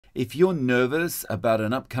If you're nervous about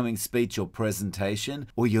an upcoming speech or presentation,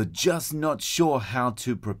 or you're just not sure how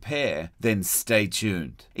to prepare, then stay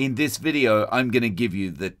tuned. In this video, I'm going to give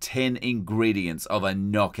you the 10 ingredients of a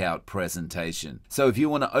knockout presentation. So if you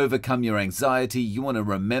want to overcome your anxiety, you want to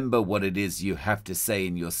remember what it is you have to say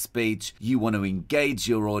in your speech, you want to engage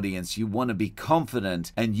your audience, you want to be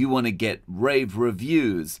confident, and you want to get rave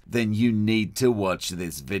reviews, then you need to watch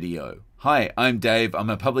this video. Hi, I'm Dave.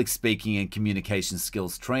 I'm a public speaking and communication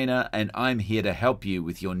skills trainer, and I'm here to help you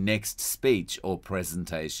with your next speech or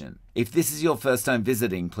presentation. If this is your first time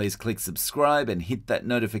visiting, please click subscribe and hit that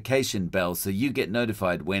notification bell so you get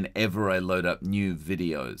notified whenever I load up new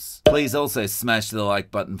videos. Please also smash the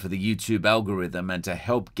like button for the YouTube algorithm and to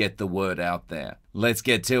help get the word out there. Let's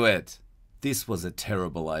get to it. This was a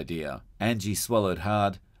terrible idea. Angie swallowed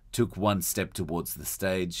hard, took one step towards the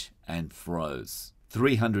stage, and froze.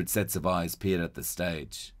 300 sets of eyes peered at the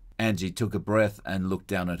stage. Angie took a breath and looked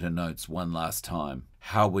down at her notes one last time.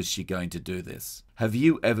 How was she going to do this? Have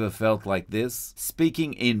you ever felt like this?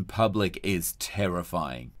 Speaking in public is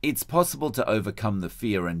terrifying. It's possible to overcome the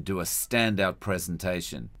fear and do a standout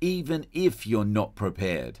presentation, even if you're not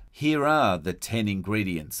prepared. Here are the 10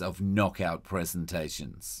 ingredients of knockout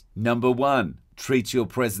presentations. Number 1. Treat your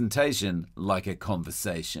presentation like a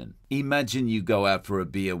conversation. Imagine you go out for a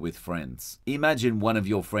beer with friends. Imagine one of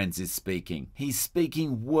your friends is speaking. He's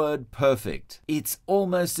speaking word perfect. It's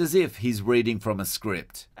almost as if he's reading from a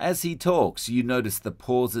script. As he talks, you notice the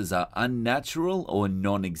pauses are unnatural or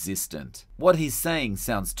non-existent. What he's saying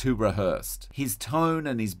sounds too rehearsed. His tone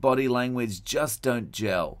and his body language just don't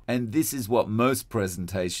gel. And this is what most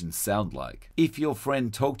presentations sound like. If your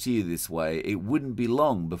friend talked to you this way, it wouldn't be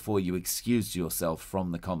long before you excused yourself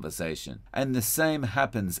from the conversation. And the same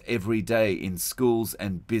happens every day in schools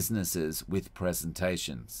and businesses with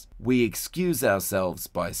presentations. We excuse ourselves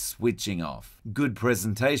by switching off. Good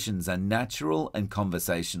presentations are natural and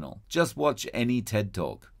conversational. Just watch any TED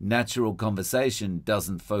Talk. Natural conversation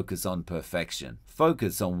doesn't focus on perfection.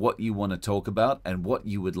 Focus on what you want to talk about and what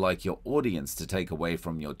you would like your audience to take away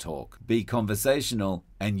from your talk. Be conversational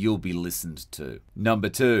and you'll be listened to. Number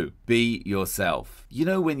 2, be yourself. You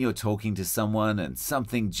know when you're talking to someone and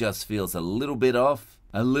something just feels a little bit off?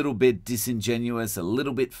 A little bit disingenuous, a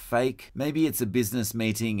little bit fake. Maybe it's a business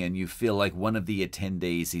meeting and you feel like one of the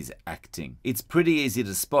attendees is acting. It's pretty easy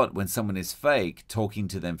to spot when someone is fake talking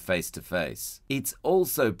to them face to face. It's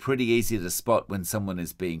also pretty easy to spot when someone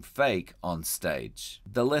is being fake on stage.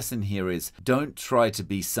 The lesson here is don't try to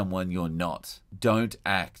be someone you're not. Don't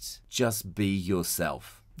act. Just be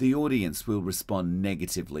yourself. The audience will respond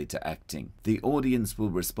negatively to acting. The audience will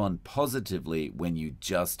respond positively when you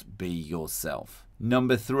just be yourself.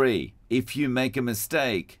 Number 3, if you make a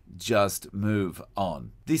mistake, just move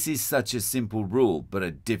on. This is such a simple rule, but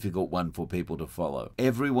a difficult one for people to follow.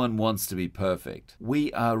 Everyone wants to be perfect.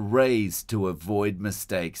 We are raised to avoid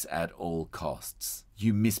mistakes at all costs.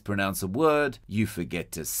 You mispronounce a word, you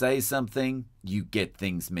forget to say something, you get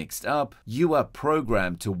things mixed up. You are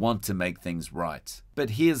programmed to want to make things right.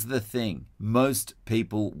 But here's the thing, most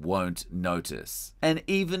people won't notice. And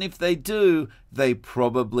even if they do, they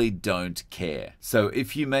probably don't care. So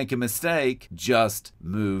if you make a mistake, just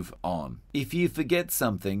move on. If you forget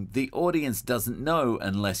something, the audience doesn't know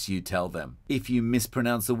unless you tell them. If you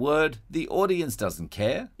mispronounce a word, the audience doesn't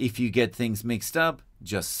care. If you get things mixed up,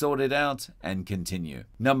 just sort it out and continue.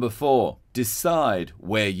 Number 4, decide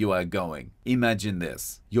where you are going. Imagine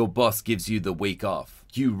this. Your boss gives you the week off.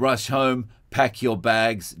 You rush home, pack your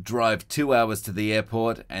bags, drive 2 hours to the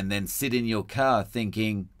airport, and then sit in your car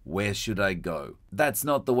thinking, where should I go? That's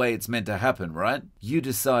not the way it's meant to happen, right? You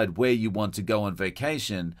decide where you want to go on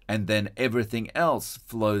vacation, and then everything else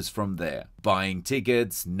flows from there. Buying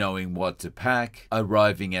tickets, knowing what to pack,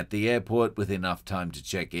 arriving at the airport with enough time to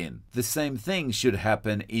check in. The same thing should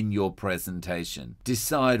happen in your presentation.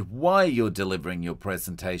 Decide why you're delivering your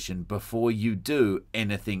presentation before you do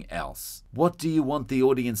anything else. What do you want the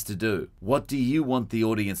audience to do? What do you want the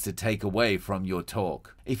audience to take away from your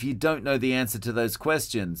talk? If you don't know the answer to those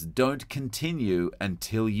questions, don't continue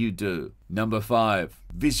until you do. Number 5,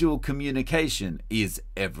 visual communication is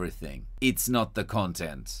everything. It's not the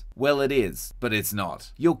content. Well, it is, but it's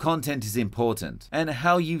not. Your content is important, and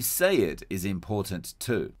how you say it is important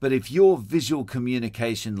too. But if your visual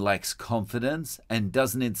communication lacks confidence and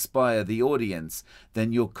doesn't inspire the audience,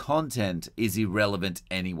 then your content is irrelevant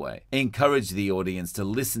anyway. Encourage the audience to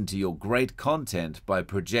listen to your great content by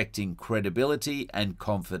projecting credibility and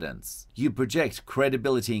confidence. You project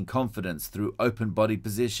credibility and confidence through open body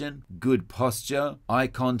position, good posture, eye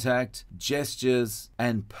contact, gestures,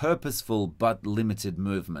 and purposeful but limited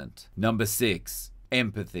movement. Number 6,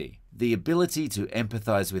 empathy. The ability to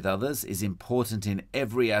empathize with others is important in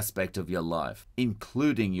every aspect of your life,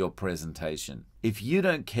 including your presentation. If you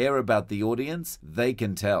don't care about the audience, they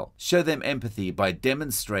can tell. Show them empathy by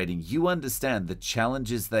demonstrating you understand the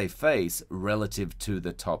challenges they face relative to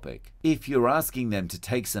the topic. If you're asking them to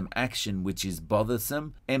take some action which is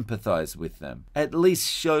bothersome, empathize with them. At least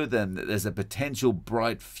show them that there's a potential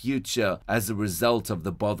bright future as a result of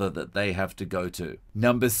the bother that they have to go to.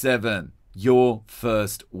 Number 7. Your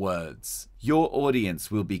first words. Your audience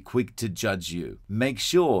will be quick to judge you. Make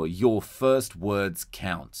sure your first words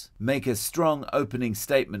count. Make a strong opening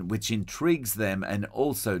statement which intrigues them and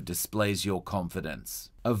also displays your confidence.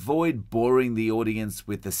 Avoid boring the audience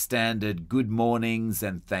with the standard good mornings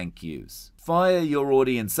and thank yous. Fire your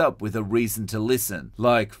audience up with a reason to listen,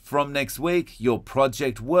 like from next week, your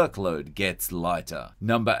project workload gets lighter.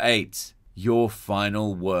 Number 8. Your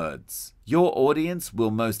final words. Your audience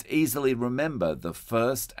will most easily remember the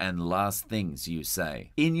first and last things you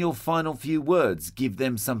say. In your final few words, give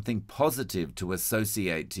them something positive to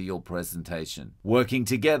associate to your presentation. Working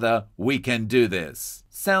together, we can do this.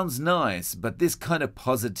 Sounds nice, but this kind of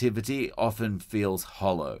positivity often feels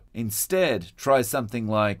hollow. Instead, try something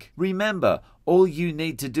like, remember, all you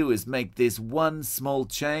need to do is make this one small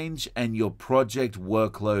change and your project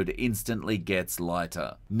workload instantly gets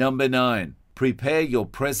lighter. Number 9. Prepare your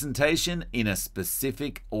presentation in a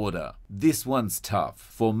specific order. This one's tough.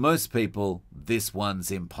 For most people, this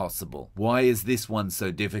one's impossible. Why is this one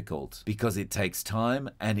so difficult? Because it takes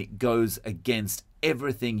time and it goes against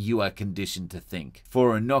everything you are conditioned to think.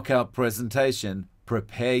 For a knockout presentation,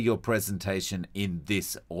 prepare your presentation in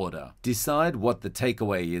this order. Decide what the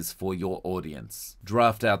takeaway is for your audience.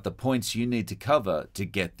 Draft out the points you need to cover to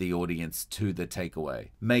get the audience to the takeaway.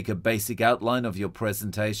 Make a basic outline of your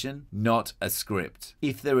presentation, not a script.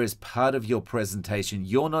 If there is part of your presentation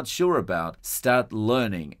you're not sure about, start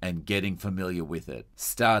learning and getting familiar with it.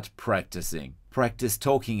 Start practicing. Practice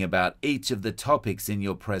talking about each of the topics in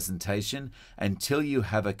your presentation until you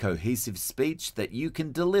have a cohesive speech that you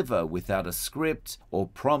can deliver without a script or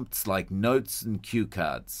prompts like notes and cue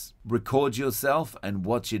cards. Record yourself and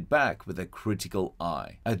watch it back with a critical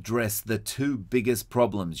eye. Address the 2 biggest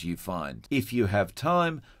problems you find. If you have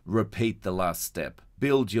time, repeat the last step.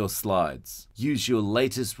 Build your slides. Use your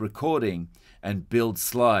latest recording and build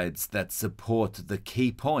slides that support the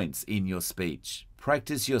key points in your speech.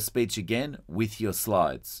 Practice your speech again with your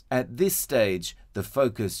slides. At this stage, the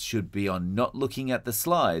focus should be on not looking at the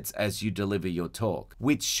slides as you deliver your talk,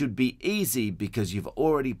 which should be easy because you've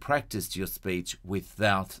already practiced your speech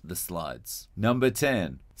without the slides. Number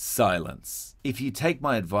 10. Silence. If you take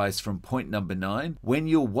my advice from point number 9, when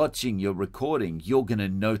you're watching your recording, you're going to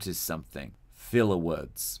notice something. Filler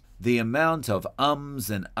words. The amount of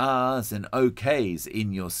ums and ahs and okays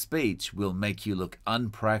in your speech will make you look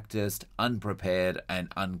unpracticed, unprepared,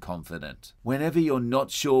 and unconfident. Whenever you're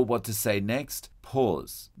not sure what to say next,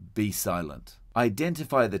 pause. Be silent.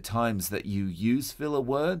 Identify the times that you use filler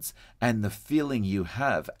words and the feeling you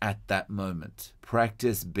have at that moment.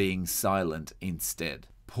 Practice being silent instead.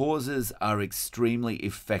 Pauses are extremely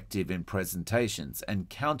effective in presentations and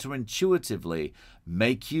counterintuitively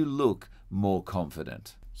make you look more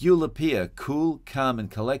confident. You'll appear cool, calm, and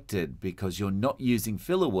collected because you're not using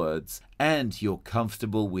filler words and you're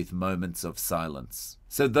comfortable with moments of silence.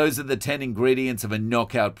 So those are the 10 ingredients of a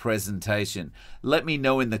knockout presentation. Let me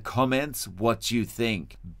know in the comments what you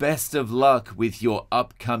think. Best of luck with your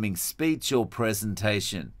upcoming speech or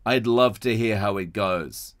presentation. I'd love to hear how it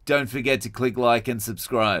goes. Don't forget to click like and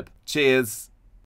subscribe. Cheers!